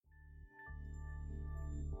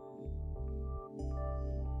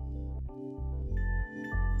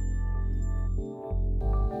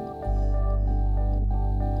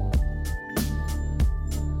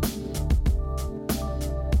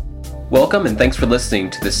Welcome and thanks for listening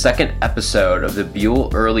to the second episode of the Buell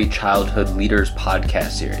Early Childhood Leaders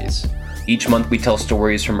podcast series. Each month we tell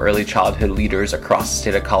stories from early childhood leaders across the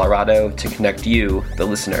state of Colorado to connect you, the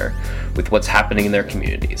listener, with what's happening in their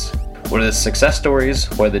communities. What are the success stories?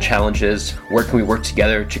 What are the challenges? Where can we work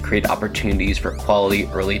together to create opportunities for quality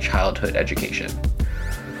early childhood education?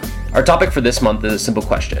 Our topic for this month is a simple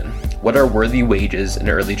question. What are worthy wages in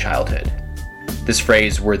early childhood? This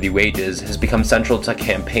phrase, worthy wages, has become central to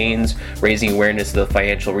campaigns raising awareness of the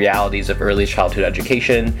financial realities of early childhood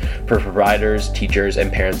education for providers, teachers,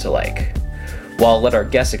 and parents alike. While I'll let our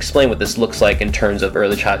guests explain what this looks like in terms of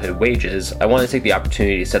early childhood wages, I want to take the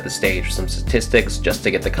opportunity to set the stage with some statistics just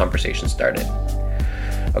to get the conversation started.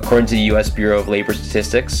 According to the U.S. Bureau of Labor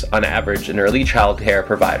Statistics, on average, an early child care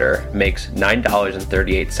provider makes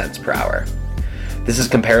 $9.38 per hour. This is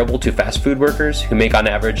comparable to fast food workers who make on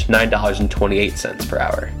average $9.28 per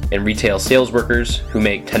hour, and retail sales workers who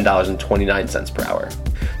make $10.29 per hour.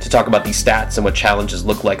 To talk about these stats and what challenges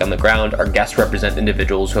look like on the ground, our guests represent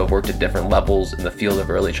individuals who have worked at different levels in the field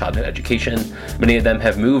of early childhood education. Many of them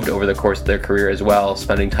have moved over the course of their career as well,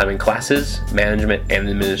 spending time in classes, management, and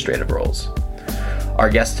administrative roles.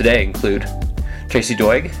 Our guests today include Tracy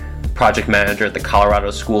Doig, Project Manager at the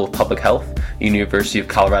Colorado School of Public Health, University of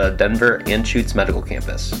Colorado Denver, Anschutz Medical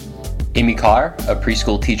Campus. Amy Carr, a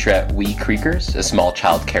preschool teacher at Wee Creekers, a small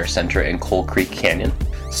child care center in Coal Creek Canyon.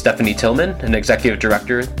 Stephanie Tillman, an executive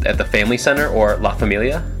director at the Family Center, or La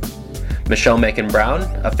Familia. Michelle Macon Brown,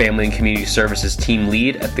 a family and community services team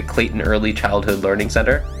lead at the Clayton Early Childhood Learning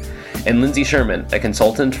Center. And Lindsay Sherman, a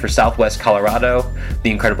consultant for Southwest Colorado,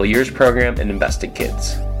 the Incredible Years program, and Invested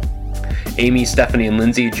Kids. Amy, Stephanie, and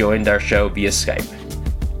Lindsay joined our show via Skype.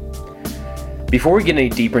 Before we get any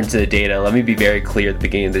deeper into the data, let me be very clear at the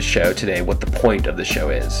beginning of this show today what the point of the show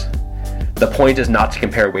is. The point is not to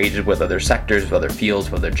compare wages with other sectors, with other fields,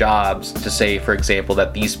 with other jobs, to say, for example,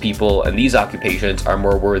 that these people and these occupations are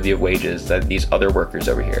more worthy of wages than these other workers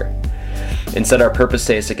over here. Instead, our purpose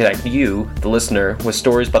today is to connect you, the listener, with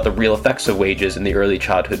stories about the real effects of wages in the early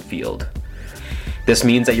childhood field. This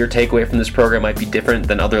means that your takeaway from this program might be different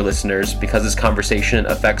than other listeners because this conversation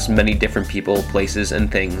affects many different people, places,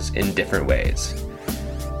 and things in different ways.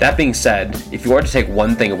 That being said, if you are to take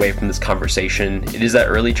one thing away from this conversation, it is that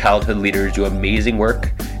early childhood leaders do amazing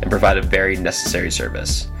work and provide a very necessary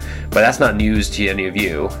service. But that's not news to any of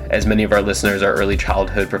you, as many of our listeners are early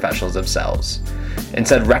childhood professionals themselves.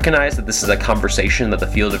 Instead, recognize that this is a conversation that the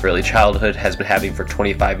field of early childhood has been having for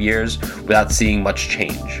 25 years without seeing much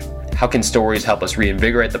change. How can stories help us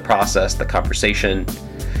reinvigorate the process, the conversation?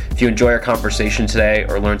 If you enjoy our conversation today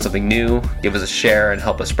or learn something new, give us a share and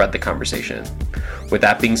help us spread the conversation. With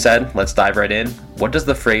that being said, let's dive right in. What does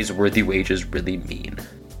the phrase worthy wages really mean?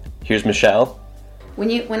 Here's Michelle.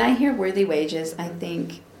 When I hear worthy wages, I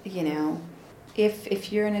think,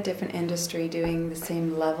 if you're in a different industry doing the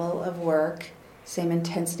same level of work, same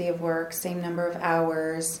intensity of work, same number of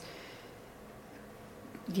hours,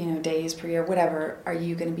 days per year, whatever, are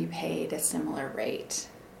you going to be paid a similar rate?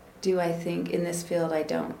 Do I think in this field I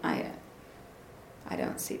don't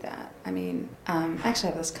see that. I mean, I actually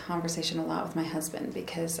have this conversation a lot with my husband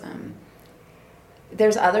because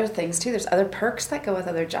there's other things too. There's other perks that go with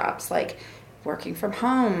other jobs, like working from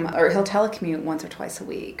home, or he'll telecommute once or twice a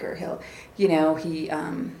week, or he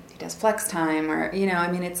does flex time, or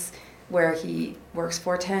it's where he works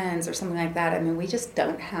 4/10s or something like that. I mean, we just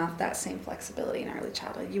don't have that same flexibility in early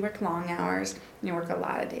childhood. You work long hours, and you work a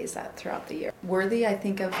lot of days throughout the year. Worthy, I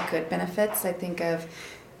think of good benefits.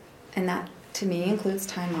 And that to me includes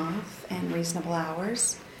time off and reasonable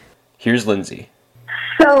hours. Here's Lindsay.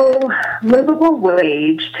 So, livable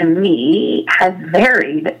wage to me has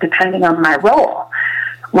varied depending on my role.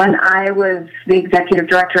 When I was the executive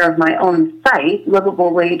director of my own site,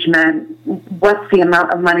 livable wage meant what's the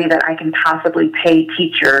amount of money that I can possibly pay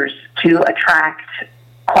teachers to attract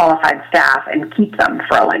qualified staff and keep them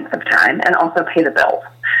for a length of time, and also pay the bills.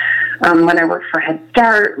 When I worked for Head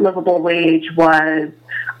Start, livable wage was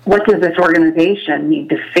what does this organization need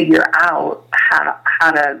to figure out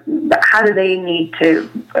how do they need to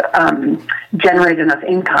generate enough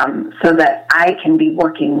income so that I can be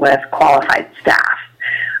working with qualified staff.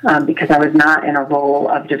 Because I was not in a role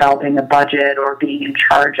of developing a budget or being in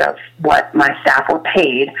charge of what my staff were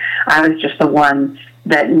paid. I was just the one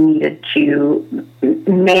that needed to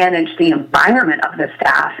manage the environment of the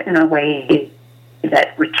staff in a way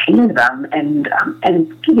that retained them and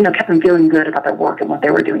kept them feeling good about their work and what they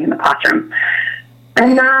were doing in the classroom.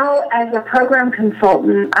 And now, as a program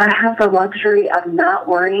consultant, I have the luxury of not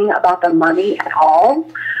worrying about the money at all,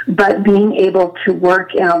 but being able to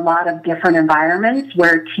work in a lot of different environments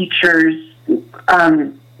where teachers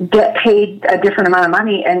get paid a different amount of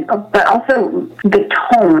money, but also the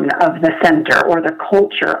tone of the center or the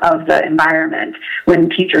culture of the environment when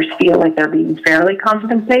teachers feel like they're being fairly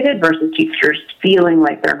compensated versus teachers feeling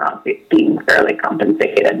like they're not being fairly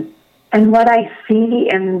compensated. And what I see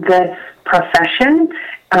in this profession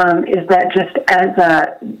is that just as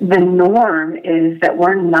the norm is that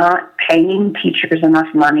we're not paying teachers enough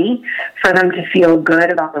money for them to feel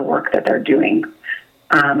good about the work that they're doing,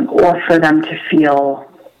 or for them to feel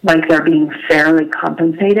like they're being fairly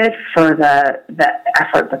compensated for the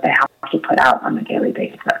effort that they have to put out on a daily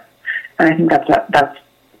basis. And I think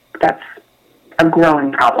that's a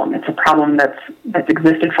growing problem. It's a problem that's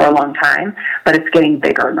existed for a long time, but it's getting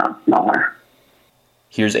bigger, not smaller.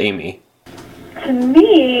 Here's Amy. To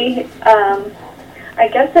me, I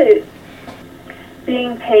guess it's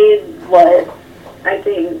being paid what I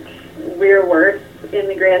think we're worth in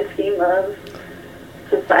the grand scheme of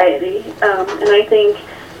society. And I think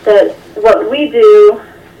that what we do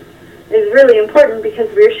is really important because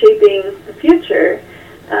we're shaping the future.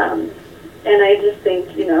 And I just think,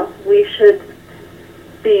 we should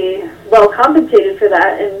be well compensated for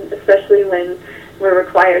that, and especially when we're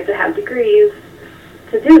required to have degrees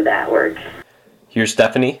to do that work. Here's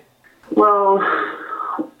Stephanie. Well,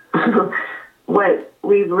 what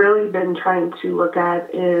we've really been trying to look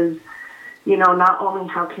at is, not only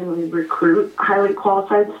how can we recruit highly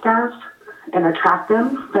qualified staff and attract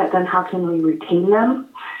them, but then how can we retain them?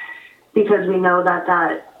 Because we know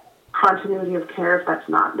that continuity of care, if that's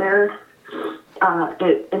not there,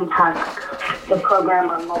 it impacts the program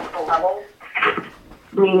on multiple levels,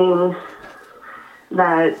 meaning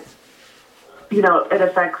that, it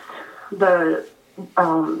affects the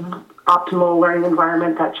optimal learning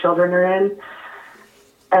environment that children are in,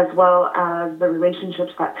 as well as the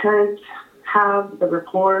relationships that parents have, the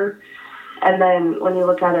rapport. And then when you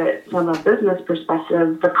look at it from a business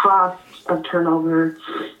perspective, the cost of turnover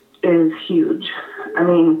is huge. I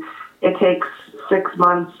mean, it takes 6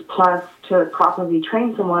 months plus to properly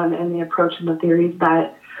train someone in the approach and the theories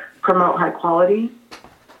that promote high quality.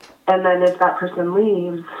 And then if that person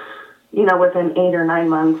leaves, within 8 or 9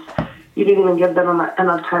 months, you didn't even give them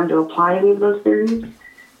enough time to apply any of those theories.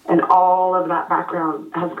 And all of that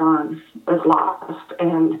background is lost,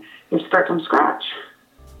 and you start from scratch.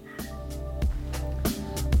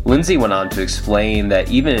 Lindsay went on to explain that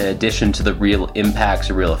even in addition to the real impacts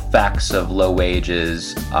or real effects of low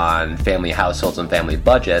wages on family households and family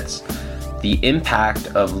budgets, the impact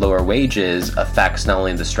of lower wages affects not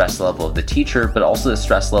only the stress level of the teacher, but also the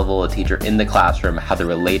stress level of the teacher in the classroom, how they're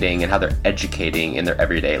relating and how they're educating in their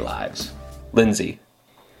everyday lives. Lindsay.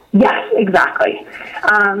 Yes, exactly.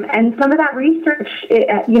 And some of that research,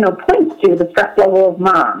 points to the stress level of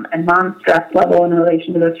mom and mom's stress level in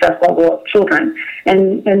relation to the stress level of children.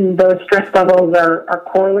 And those stress levels are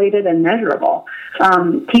correlated and measurable.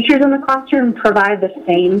 Teachers in the classroom provide the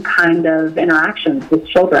same kind of interactions with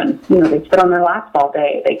children. They sit on their laps all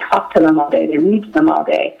day. They talk to them all day. They read to them all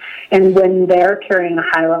day. And when they're carrying a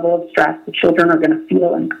high level of stress, the children are going to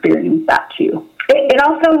feel and experience that too. It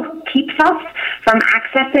also keeps us from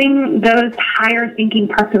accessing those higher thinking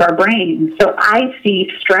parts of our brain. So I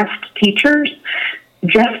see stressed teachers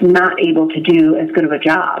just not able to do as good of a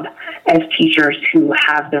job as teachers who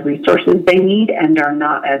have the resources they need and are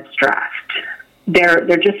not as stressed.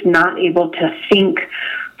 They're just not able to think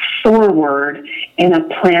forward in a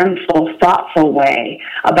planful, thoughtful way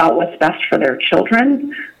about what's best for their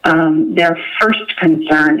children. Their first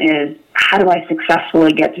concern is, how do I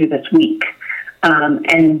successfully get through this week?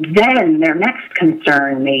 And then their next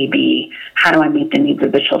concern may be, how do I meet the needs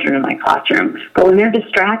of the children in my classroom? But when they're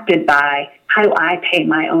distracted by, how do I pay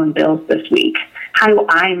my own bills this week? How do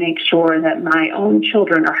I make sure that my own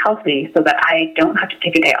children are healthy so that I don't have to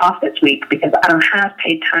take a day off this week because I don't have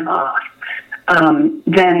paid time off?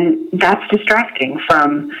 Then that's distracting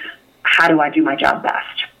from, how do I do my job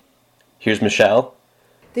best? Here's Michelle.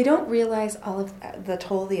 They don't realize all of the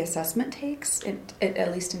toll the assessment takes,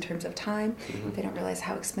 at least in terms of time. Mm-hmm. They don't realize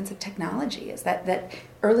how expensive technology is. That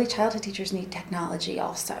early childhood teachers need technology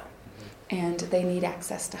also, and they need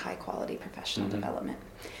access to high quality professional development.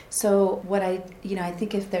 So what I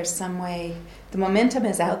think if there's some way, the momentum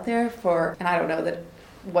is out there for, and I don't know that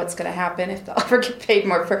what's going to happen if they'll ever get paid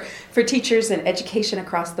more for teachers and education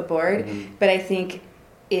across the board, but I think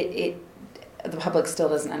the public still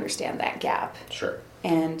doesn't understand that gap. Sure.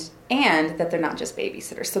 And that they're not just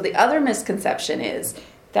babysitters. So the other misconception is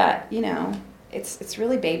that, it's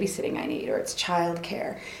really babysitting I need, or it's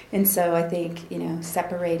childcare. And so I think,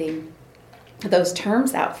 separating those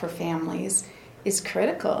terms out for families is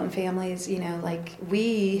critical. And families, like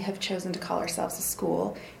we have chosen to call ourselves a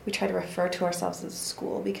school. We try to refer to ourselves as a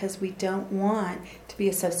school because we don't want to be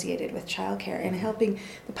associated with childcare, and helping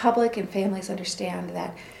the public and families understand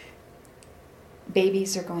that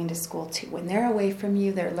babies are going to school too. When they're away from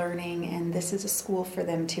you, they're learning, and this is a school for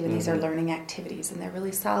them too, and these are learning activities, and they're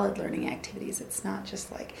really solid learning activities. It's not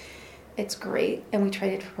just like, it's great, and we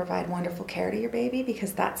try to provide wonderful care to your baby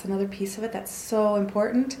because that's another piece of it that's so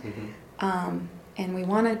important. And we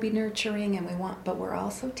want to be nurturing, but we're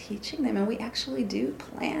also teaching them, and we actually do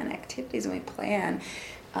plan activities, and we plan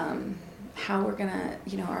how we're gonna,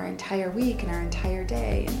 our entire week and our entire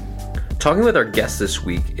day. Talking with our guest this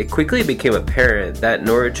week, it quickly became apparent that in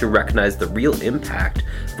order to recognize the real impact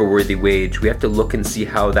for Worthy Wage, we have to look and see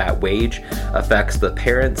how that wage affects the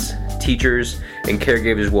parents, teachers, and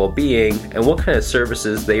caregivers' well-being, and what kind of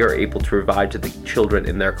services they are able to provide to the children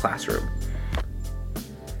in their classroom.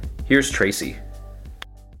 Here's Tracy.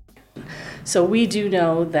 So we do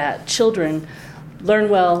know that children learn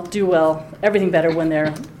well, do well, everything better when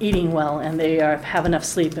they're eating well and they have enough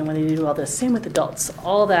sleep, and when they do all this. Same with adults.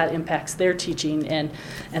 All that impacts their teaching and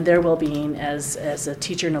their well-being as a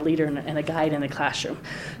teacher and a leader and a guide in the classroom.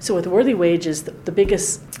 So with Worthy Wages, the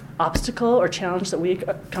biggest obstacle or challenge that we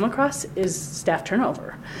come across is staff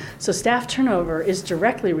turnover. So staff turnover is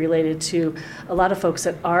directly related to a lot of folks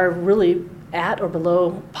that are really at or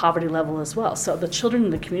below poverty level as well. So the children in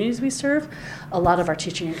the communities we serve, a lot of our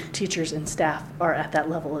teachers and staff are at that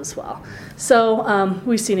level as well. So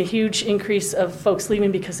we've seen a huge increase of folks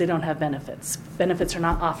leaving because they don't have benefits. Benefits are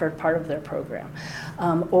not offered part of their program,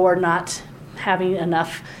 or not having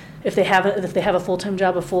enough. If they have a full-time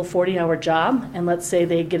job, a full 40-hour job, and let's say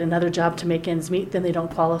they get another job to make ends meet, then they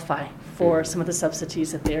don't qualify for some of the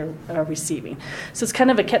subsidies that they're receiving. So it's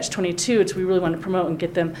kind of a catch-22. It's we really want to promote and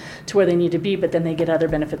get them to where they need to be, but then they get other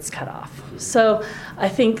benefits cut off. So I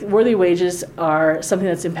think Worthy Wages are something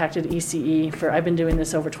that's impacted ECE I've been doing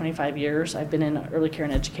this over 25 years. I've been in early care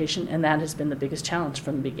and education, and that has been the biggest challenge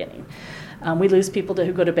from the beginning. We lose people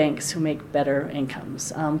who go to banks who make better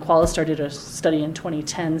incomes. Qualis started a study in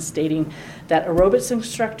 2010 stating that aerobics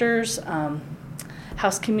instructors,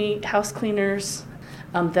 house cleaners,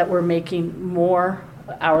 that were making more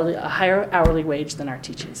a higher hourly wage than our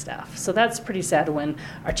teaching staff. So that's pretty sad when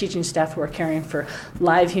our teaching staff who are caring for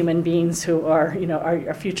live human beings who are,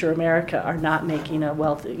 our future America, are not making a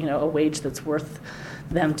wage that's worth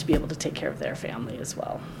them to be able to take care of their family as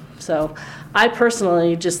well. So I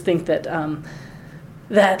personally just think that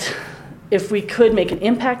that if we could make an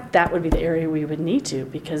impact, that would be the area we would need to,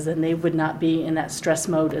 because then they would not be in that stress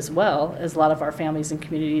mode as well as a lot of our families and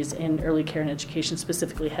communities in early care and education,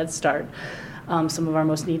 specifically Head Start. Some of our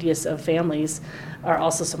most neediest of families are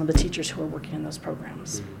also some of the teachers who are working in those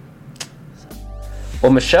programs.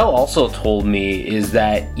 What Michelle also told me is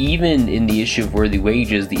that even in the issue of Worthy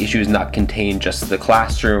Wages, the issue is not contained just to the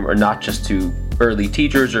classroom or not just to early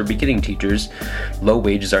teachers or beginning teachers. Low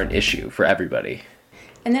wages are an issue for everybody.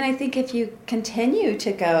 And then I think if you continue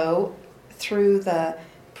to go through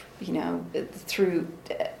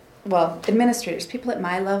administrators, people at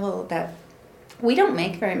my level, that we don't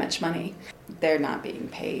make very much money. They're not being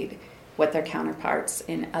paid what their counterparts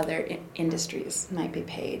in other industries might be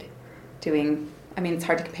paid doing. I mean, it's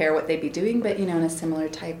hard to compare what they'd be doing, but in a similar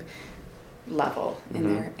type level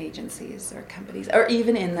in their agencies or companies, or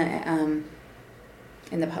even in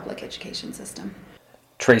the public education system.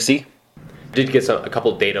 Tracy? Did get a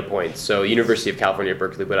couple data points. So University of California,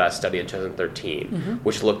 Berkeley put out a study in 2013,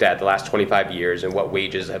 which looked at the last 25 years and what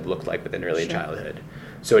wages have looked like within early childhood.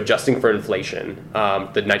 So adjusting for inflation,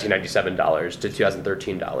 the $1997 to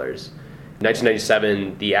 $2013. In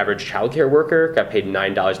 1997, the average childcare worker got paid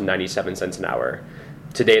 $9.97 an hour.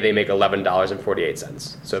 Today, they make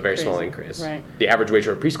 $11.48, so a very small increase. Right. The average wage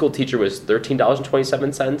for a preschool teacher was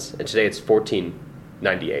 $13.27, and today it's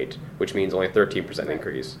 $14.98, which means only a 13%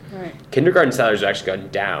 increase. Right. Kindergarten salaries have actually gone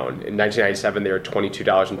down. In 1997, they were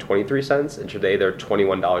 $22.23, and today they're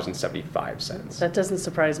 $21.75. That doesn't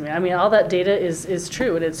surprise me. I mean, all that data is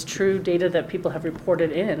true, and it's true data that people have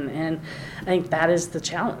reported in, and I think that is the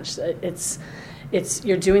challenge. It's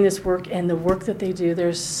you're doing this work, and the work that they do,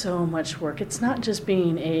 there's so much work. It's not just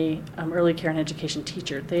being a early care and education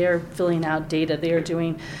teacher. They are filling out data. They are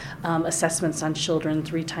doing assessments on children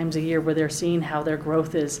 3 times a year where they're seeing how their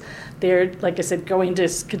growth is. They're, like I said, going to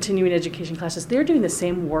continuing education classes. They're doing the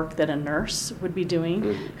same work that a nurse would be doing,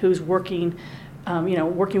 who's working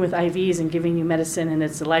with IVs and giving you medicine, and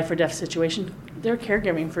it's a life or death situation, they're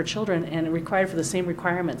caregiving for children and required for the same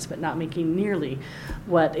requirements, but not making nearly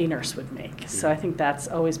what a nurse would make. So I think that's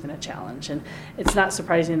always been a challenge. And it's not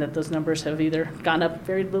surprising that those numbers have either gone up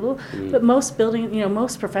very little, but most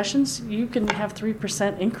most professions, you can have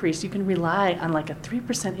 3% increase. You can rely on like a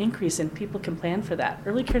 3% increase, and people can plan for that.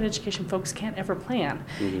 Early care and education folks can't ever plan.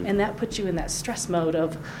 And that puts you in that stress mode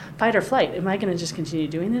of fight or flight. Am I going to just continue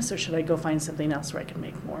doing this, or should I go find something else where I can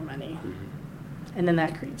make more money? And then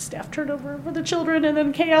that creates staff turnover for the children, and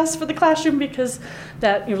then chaos for the classroom, because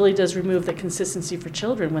that really does remove the consistency for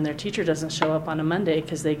children when their teacher doesn't show up on a Monday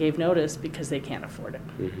because they gave notice because they can't afford it.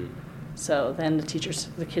 So then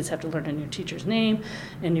the kids have to learn a new teacher's name,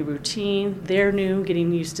 a new routine. They're new,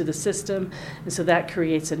 getting used to the system. And so that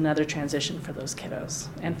creates another transition for those kiddos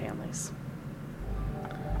and families.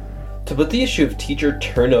 To put the issue of teacher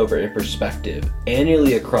turnover in perspective,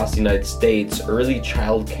 annually across the United States, early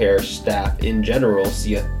child care staff in general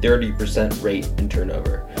see a 30% rate in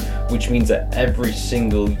turnover, which means that every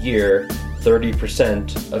single year,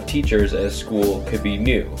 30% of teachers at a school could be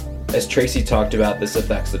new. As Tracy talked about, this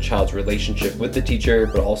affects the child's relationship with the teacher,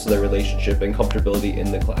 but also their relationship and comfortability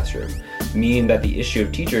in the classroom, meaning that the issue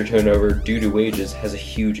of teacher turnover due to wages has a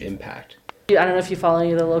huge impact. I don't know if you follow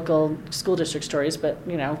any of the local school district stories, but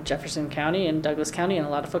Jefferson County and Douglas County and a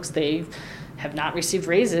lot of folks, they have not received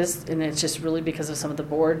raises, and it's just really because of some of the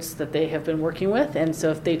boards that they have been working with. And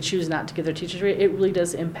so if they choose not to give their teachers a raise, it really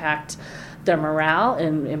does impact their morale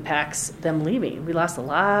and impacts them leaving. We lost a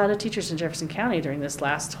lot of teachers in Jefferson County during this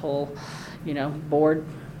last whole, board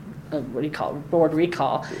board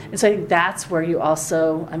recall. And so I think that's where you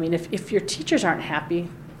also, if your teachers aren't happy,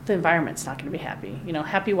 the environment's not going to be happy.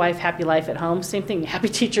 Happy wife, happy life at home, same thing, happy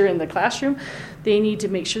teacher in the classroom. They need to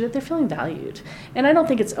make sure that they're feeling valued. And I don't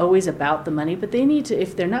think it's always about the money, but they need to,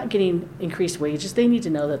 if they're not getting increased wages, they need to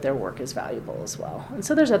know that their work is valuable as well. And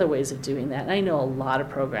so there's other ways of doing that. And I know a lot of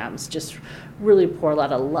programs just really pour a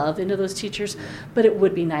lot of love into those teachers, but it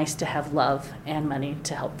would be nice to have love and money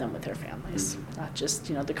to help them with their families, not just,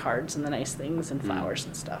 the cards and the nice things and flowers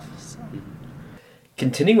and stuff. So.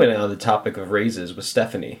 Continuing on the topic of raises with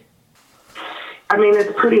Stephanie.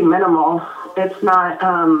 It's pretty minimal. It's not,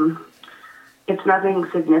 it's nothing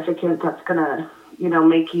significant that's going to,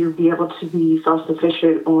 make you be able to be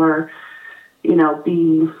self-sufficient or,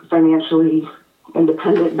 be financially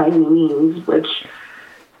independent by any means, which,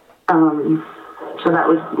 so that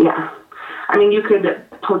was, yeah. You could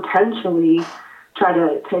potentially try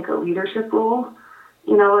to take a leadership role,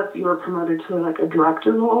 if you were promoted to a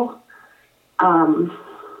director role.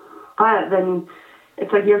 But then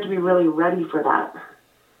it's you have to be really ready for that.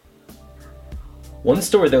 One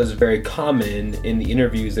story that was very common in the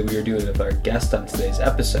interviews that we were doing with our guests on today's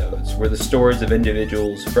episodes were the stories of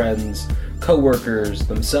individuals, friends, co-workers,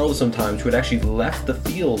 themselves sometimes, who had actually left the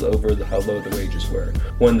field over how low the wages were.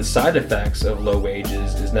 One of the side effects of low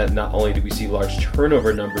wages is that not only do we see large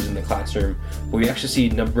turnover numbers in the classroom, but we actually see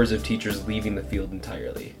numbers of teachers leaving the field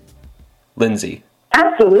entirely. Lindsay.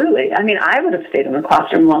 Absolutely. I would have stayed in the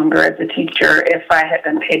classroom longer as a teacher if I had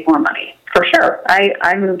been paid more money, for sure.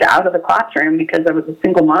 I moved out of the classroom because I was a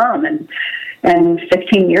single mom, and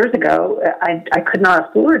 15 years ago, I could not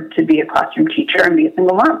afford to be a classroom teacher and be a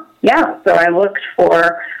single mom. Yeah, so I looked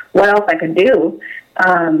for what else I could do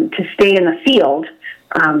to stay in the field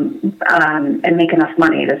and make enough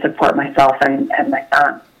money to support myself and my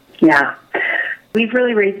son. Yeah. We've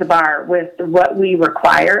really raised the bar with what we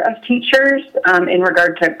require of teachers in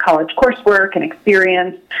regard to college coursework and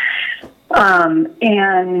experience,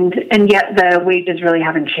 and yet the wages really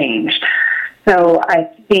haven't changed. So I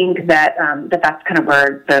think that that's kind of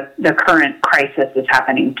where the current crisis is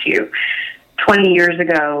happening too. 20 years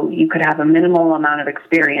ago, you could have a minimal amount of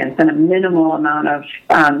experience and a minimal amount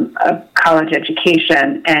of college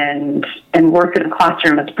education and work in a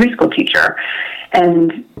classroom as a preschool teacher.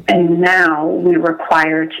 And now we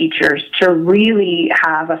require teachers to really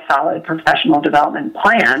have a solid professional development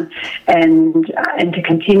plan and to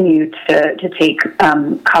continue to take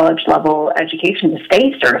college level education to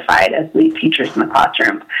stay certified as lead teachers in the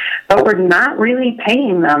classroom. But we're not really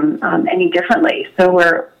paying them any differently.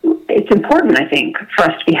 So it's important, I think, for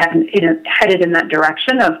us to be headed in that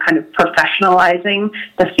direction of kind of professionalizing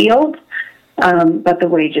the field, but the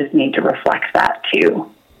wages need to reflect that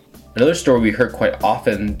too. Another story we heard quite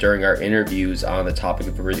often during our interviews on the topic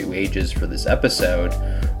of early wages for this episode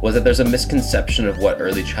was that there's a misconception of what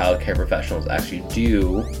early child care professionals actually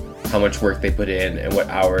do, how much work they put in, and what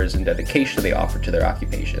hours and dedication they offer to their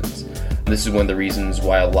occupations. This is one of the reasons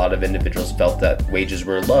why a lot of individuals felt that wages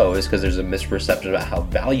were low, is because there's a misperception about how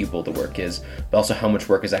valuable the work is, but also how much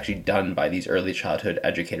work is actually done by these early childhood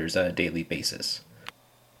educators on a daily basis.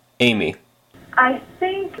 Amy. I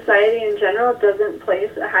think society in general doesn't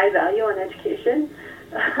place a high value on education.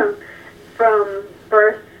 From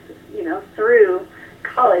birth, through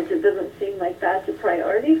college, it doesn't seem like that's a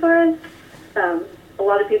priority for us. A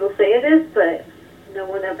lot of people say it is, but no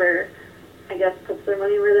one ever, I guess, puts their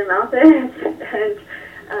money where their mouth is.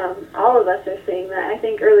 And all of us are seeing that. I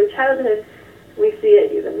think early childhood, we see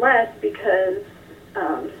it even less because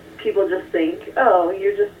people just think, oh,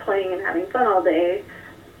 you're just playing and having fun all day.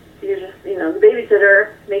 You're just, the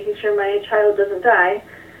babysitter, making sure my child doesn't die.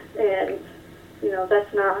 And,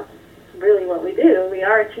 that's not really what we do. We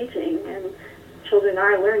are teaching, and children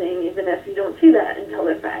are learning, even if you don't see that until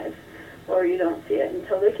they're 5, or you don't see it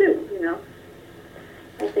until they're 2,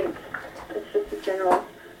 I think it's just a general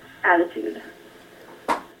attitude.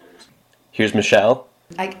 Here's Michelle.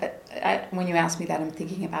 I, when you ask me that, I'm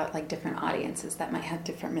thinking about like different audiences that might have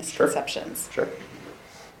different misconceptions. Sure.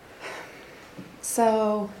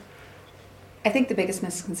 So I think the biggest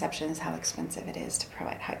misconception is how expensive it is to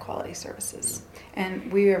provide high quality services.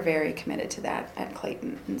 And we are very committed to that at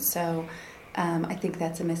Clayton. And so I think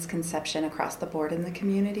that's a misconception across the board in the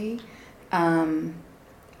community.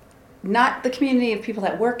 Not the community of people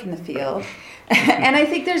that work in the field. And I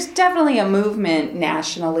think there's definitely a movement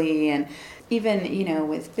nationally and even,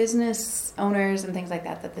 with business owners and things like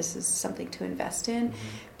that, that this is something to invest in.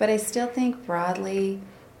 Mm-hmm. But I still think broadly,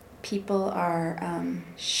 people are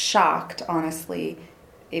shocked, honestly,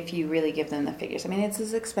 if you really give them the figures. I mean, it's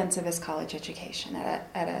as expensive as college education at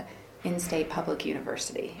a in-state public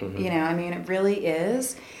university. Mm-hmm. It really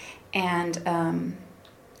is. And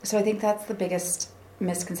so I think that's the biggest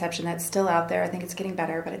misconception that's still out there. I think it's getting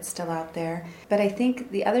better, but it's still out there. But I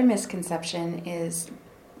think the other misconception is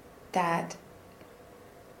that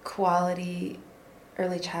quality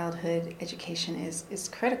early childhood education is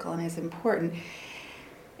critical and is important.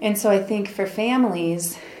 And so I think for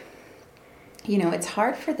families, it's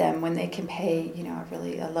hard for them when they can pay,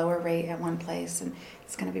 a lower rate at one place and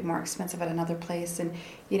it's going to be more expensive at another place. And,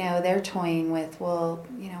 they're toying with,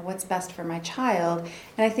 what's best for my child?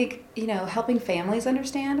 And I think, helping families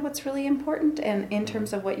understand what's really important and in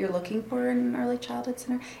terms of what you're looking for in an early childhood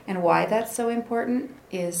center and why that's so important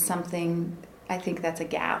is something, I think that's a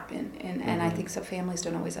gap. And I think so families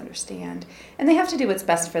don't always understand. And they have to do what's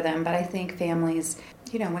best for them. But I think families,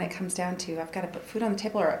 when it comes down to, I've got to put food on the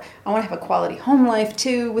table, or I want to have a quality home life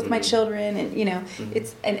too with my children, and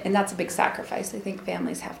it's and that's a big sacrifice I think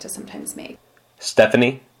families have to sometimes make.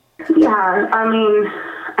 Stephanie? Yeah,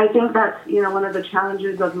 I think that's one of the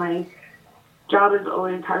challenges of my job is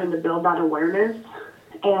always having to build that awareness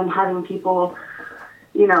and having people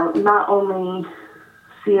not only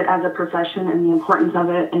see it as a profession and the importance of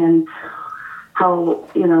it and how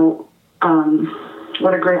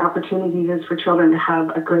what a great opportunity it is for children to have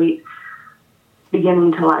a great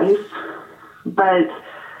beginning to life. But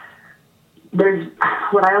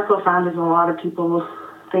what I also found is a lot of people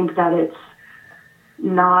think that it's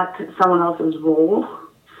not someone else's role.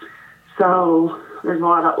 So there's a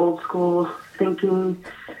lot of old school thinking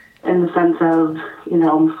in the sense of,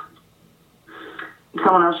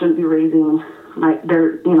 someone else shouldn't be raising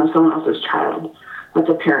someone else's child. That's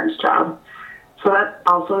a parent's job. So that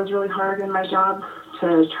also is really hard in my job,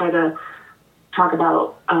 to try to talk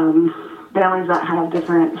about families that have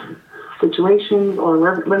different situations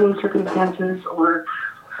or living circumstances, or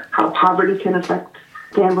how poverty can affect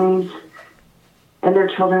families and their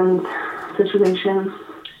children's situation.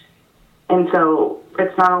 And so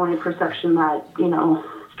it's not only a perception that,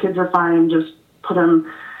 kids are fine, just put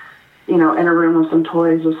them, in a room with some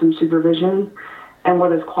toys with some supervision, and what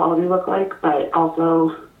does quality look like, but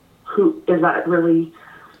also who is that really,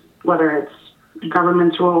 whether it's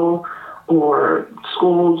government's role or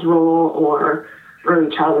school's role or early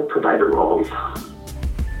childhood provider roles.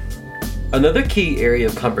 Another key area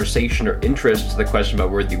of conversation or interest to the question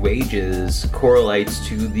about worthy wages correlates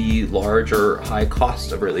to the large or high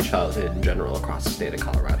cost of early childhood in general across the state of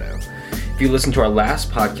Colorado. If you listen to our last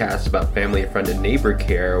podcast about family, friend, and neighbor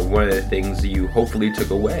care, one of the things you hopefully took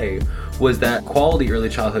away was that quality early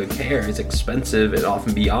childhood care is expensive and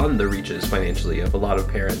often beyond the reaches financially of a lot of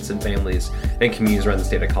parents and families and communities around the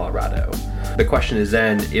state of Colorado. The question is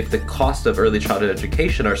then, if the cost of early childhood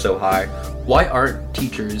education are so high, why aren't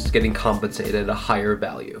teachers getting compensated at a higher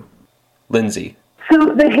value? Lindsay.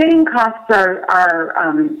 So the hidden costs are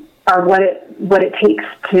what it takes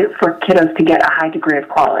for kiddos to get a high degree of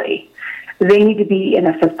quality. They need to be in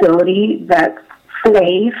a facility that's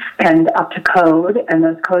safe and up to code, and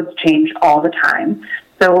those codes change all the time.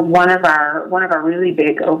 So one of our really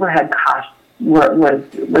big overhead costs was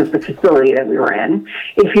the facility that we were in.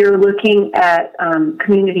 If you're looking at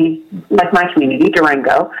communities like my community,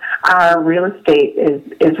 Durango, our real estate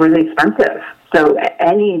is really expensive. So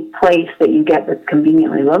any place that you get that's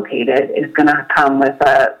conveniently located is going to come with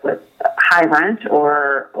high rent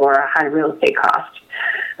or a high real estate cost.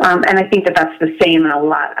 And I think that that's the same in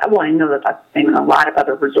I know that that's the same in a lot of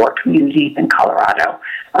other resort communities in Colorado.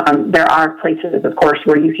 There are places, of course,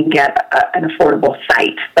 where you can get an affordable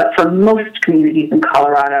site. But for most communities in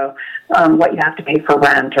Colorado, what you have to pay for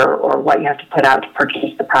rent or what you have to put out to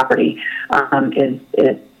purchase the property is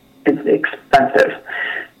expensive.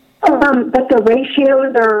 But the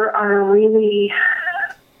ratios are really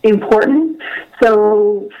important.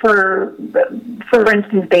 So for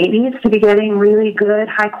instance, babies to be getting really good,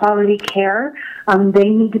 high-quality care, they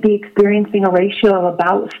need to be experiencing a ratio of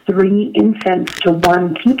about 3 infants to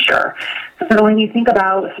 1 teacher. So when you think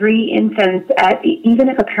about 3 infants, even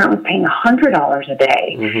if a parent was paying $100 a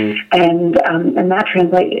day, and that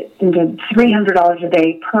translates into $300 a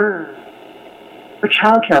day per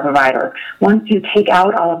childcare provider, once you take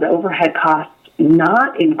out all of the overhead costs,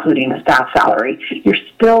 not including the staff salary, you're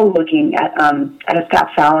still looking at a staff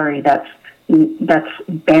salary that's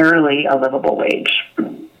barely a livable wage.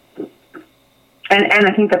 And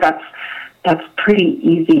I think that's pretty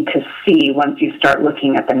easy to see once you start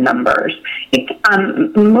looking at the numbers.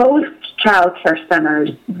 Most child care centers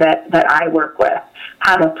that I work with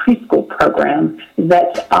have a preschool program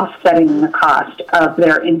that's offsetting the cost of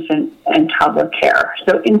their infant and toddler care.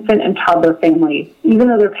 So infant and toddler families, even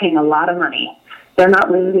though they're paying a lot of money, they're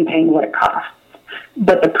not really paying what it costs.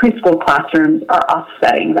 But the preschool classrooms are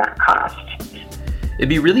offsetting that cost. It'd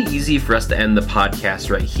be really easy for us to end the podcast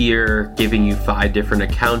right here, giving you 5 different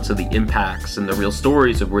accounts of the impacts and the real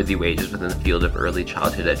stories of worthy wages within the field of early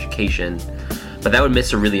childhood education. But that would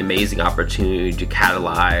miss a really amazing opportunity to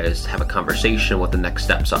catalyze, have a conversation what the next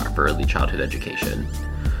steps are for early childhood education.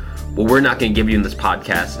 What we're not going to give you in this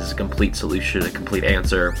podcast is a complete solution, a complete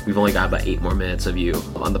answer. We've only got about 8 more minutes of you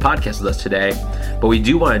on the podcast with us today. What we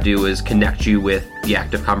do want to do is connect you with the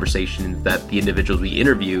active conversations that the individuals we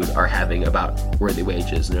interviewed are having about worthy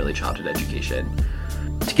wages in early childhood education.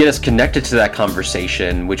 To get us connected to that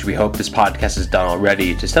conversation, which we hope this podcast has done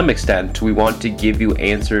already to some extent, we want to give you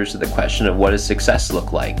answers to the question of what does success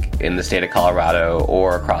look like in the state of Colorado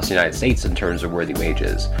or across the United States in terms of worthy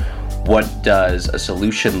wages. What does a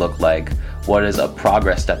solution look like? What does a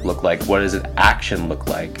progress step look like? What does an action look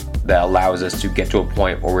like that allows us to get to a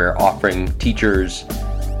point where we're offering teachers,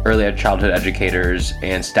 early childhood educators,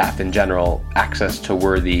 and staff in general access to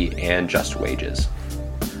worthy and just wages?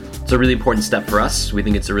 It's a really important step for us. We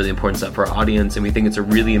think it's a really important step for our audience, and we think it's a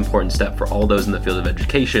really important step for all those in the field of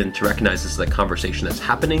education to recognize this is a conversation that's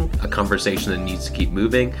happening, a conversation that needs to keep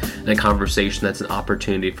moving, and a conversation that's an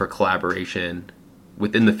opportunity for collaboration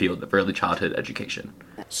within the field of early childhood education.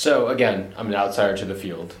 So again, I'm an outsider to the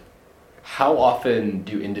field. How often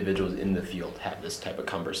do individuals in the field have this type of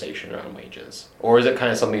conversation around wages? Or is it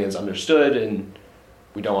kind of something that's understood and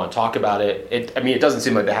we don't want to talk about it? It doesn't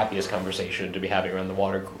seem like the happiest conversation to be having around the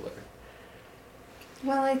water cooler.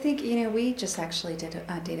 Well, I think, we just actually did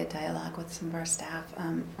a data dialogue with some of our staff,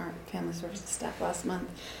 our family services staff last month,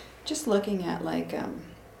 just looking at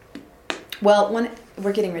when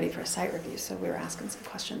we're getting ready for a site review, so we were asking some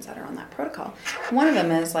questions that are on that protocol. One of them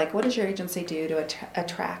is what does your agency do to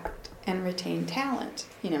attract and retain talent?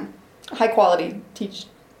 High quality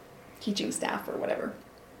teaching staff or whatever.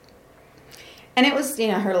 And it was, I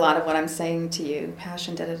heard a lot of what I'm saying to you,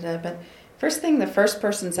 passion, but first thing the first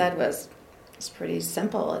person said was, it's pretty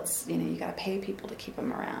simple. It's, you got to pay people to keep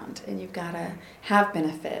them around, and you've got to have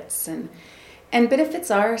benefits, and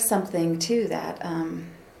benefits are something too that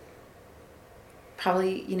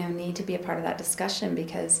probably need to be a part of that discussion,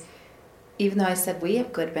 because even though I said we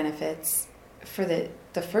have good benefits for the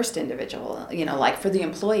first individual, for the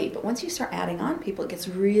employee, but once you start adding on people, it gets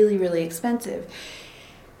really, really expensive.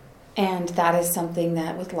 And that is something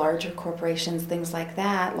that with larger corporations, things like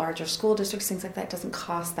that, larger school districts, things like that, doesn't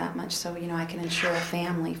cost that much. So, I can insure a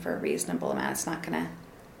family for a reasonable amount. It's not going to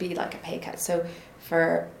be like a pay cut. So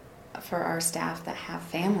for our staff that have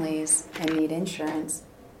families and need insurance,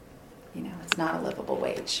 it's not a livable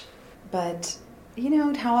wage. But,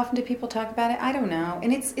 how often do people talk about it? I don't know.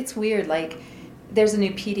 And it's weird. There's a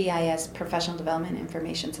new PDIS, Professional Development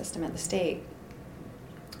Information System at the state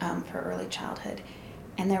for early childhood.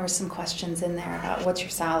 And there were some questions in there about what's your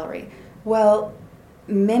salary. Well,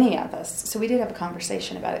 many of us, so we did have a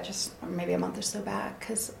conversation about it just maybe a month or so back,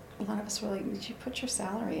 because a lot of us were like, did you put your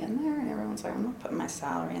salary in there? And everyone's like, I'm not putting my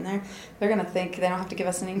salary in there. They're going to think they don't have to give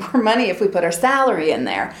us any more money if we put our salary in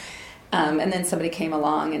there. And then somebody came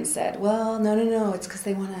along and said, well, no, it's because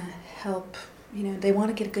they want to help, they want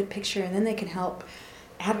to get a good picture and then they can help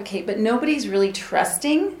advocate. But nobody's really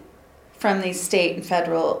trusting from these state and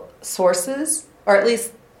federal sources, or at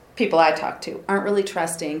least people I talk to, aren't really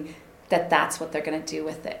trusting that that's what they're going to do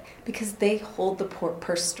with it, because they hold the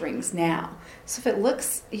purse strings now. So if it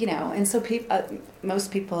looks, and so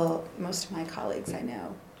most of my colleagues I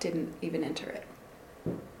know didn't even enter it.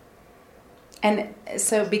 And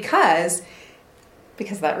so because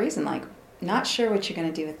of that reason, like, not sure what you're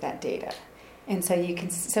going to do with that data. And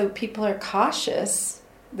so people are cautious.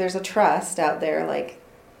 There's a trust out there, like,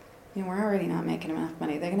 we're already not making enough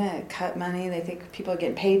money. They're going to cut money. They think people are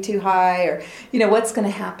getting paid too high, or, what's going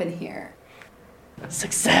to happen here?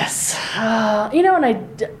 Success.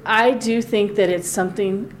 And I do think that it's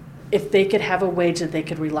something, if they could have a wage that they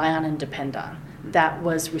could rely on and depend on, that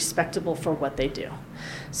was respectable for what they do.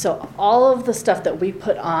 So all of the stuff that we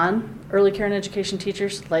put on early care and education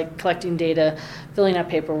teachers, like collecting data, filling out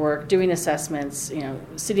paperwork, doing assessments,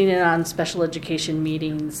 sitting in on special education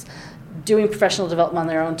meetings, doing professional development on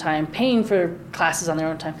their own time, paying for classes on their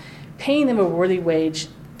own time, paying them a worthy wage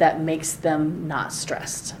that makes them not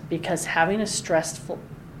stressed. Because having a stressful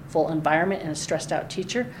environment and a stressed out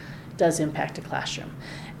teacher does impact a classroom.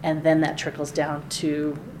 And then that trickles down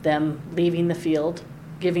to them leaving the field,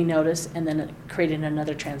 giving notice, and then creating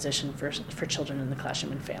another transition for children in the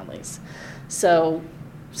classroom and families. So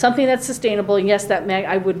something that's sustainable. Yes,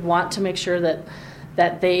 I would want to make sure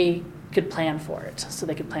that they could plan for it, so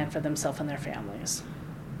they could plan for themselves and their families.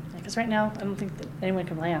 Because right now, I don't think that anyone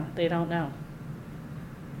can plan. They don't know.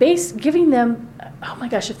 Giving them, oh my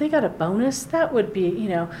gosh, if they got a bonus, that would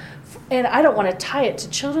be, and I don't want to tie it to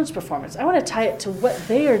children's performance. I want to tie it to what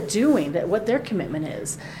they are doing, what their commitment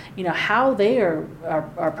is, how they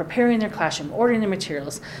are preparing their classroom, ordering their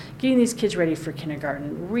materials, getting these kids ready for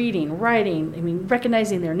kindergarten, reading, writing,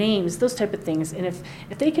 recognizing their names, those type of things. And if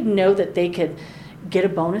they could know that they could get a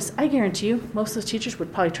bonus, I guarantee you most of those teachers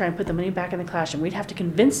would probably try and put the money back in the classroom. We'd have to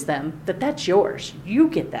convince them that that's yours. You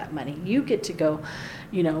get that money. You get to go,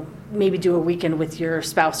 maybe do a weekend with your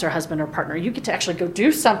spouse or husband or partner. You get to actually go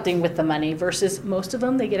do something with the money, versus most of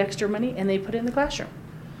them, they get extra money and they put it in the classroom.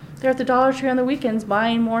 They're at the Dollar Tree on the weekends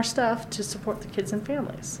buying more stuff to support the kids and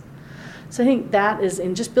families. So I think that is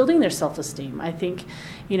in just building their self-esteem. I think,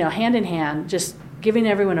 hand in hand, just giving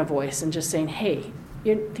everyone a voice and just saying, hey,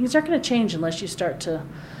 things aren't going to change unless you start to,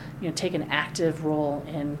 take an active role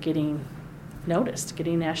in getting noticed,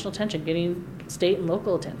 getting national attention, getting state and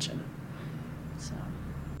local attention. So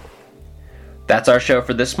that's our show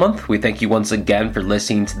for this month. We thank you once again for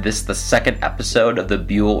listening to the second episode of the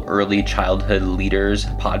BECLN Early Childhood Leaders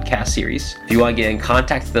podcast series. If you want to get in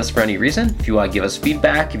contact with us for any reason, if you want to give us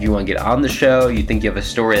feedback, if you want to get on the show, you think you have a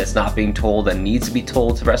story that's not being told and needs to be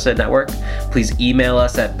told to the rest of the network, please email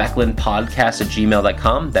us at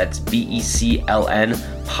BECLNpodcast@gmail.com. That's BECLN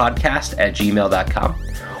podcast@gmail.com.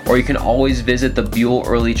 Or you can always visit the BECLN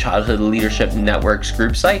Early Childhood Leadership Network's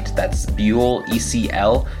group site. That's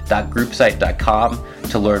BECL.groupsite.com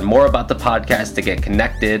to learn more about the podcast, to get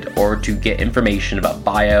connected, or to get information about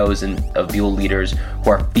bios of BECLN leaders who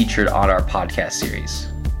are featured on our podcast series.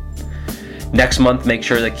 Next month, make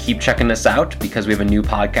sure to keep checking us out, because we have a new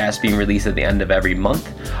podcast being released at the end of every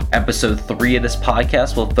month. Episode 3 of this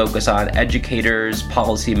podcast will focus on educators,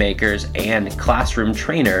 policymakers, and classroom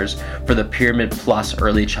trainers for the Pyramid Plus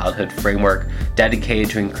Early Childhood Framework, dedicated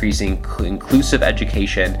to increasing inclusive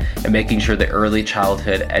education and making sure the early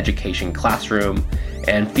childhood education classroom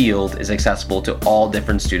and field is accessible to all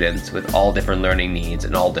different students with all different learning needs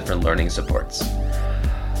and all different learning supports.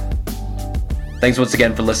 Thanks once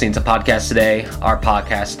again for listening to podcast today. Our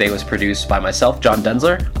podcast today was produced by myself, John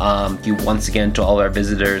Denzler. Thank you once again to all our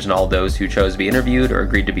visitors and all those who chose to be interviewed or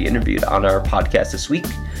agreed to be interviewed on our podcast this week.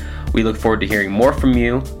 We look forward to hearing more from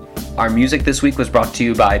you. Our music this week was brought to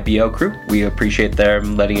you by BO Crew. We appreciate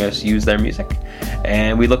them letting us use their music.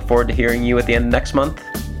 And we look forward to hearing you at the end of next month,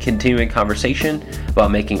 continuing conversation about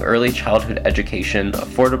making early childhood education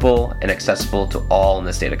affordable and accessible to all in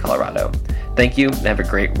the state of Colorado. Thank you, and have a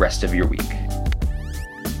great rest of your week.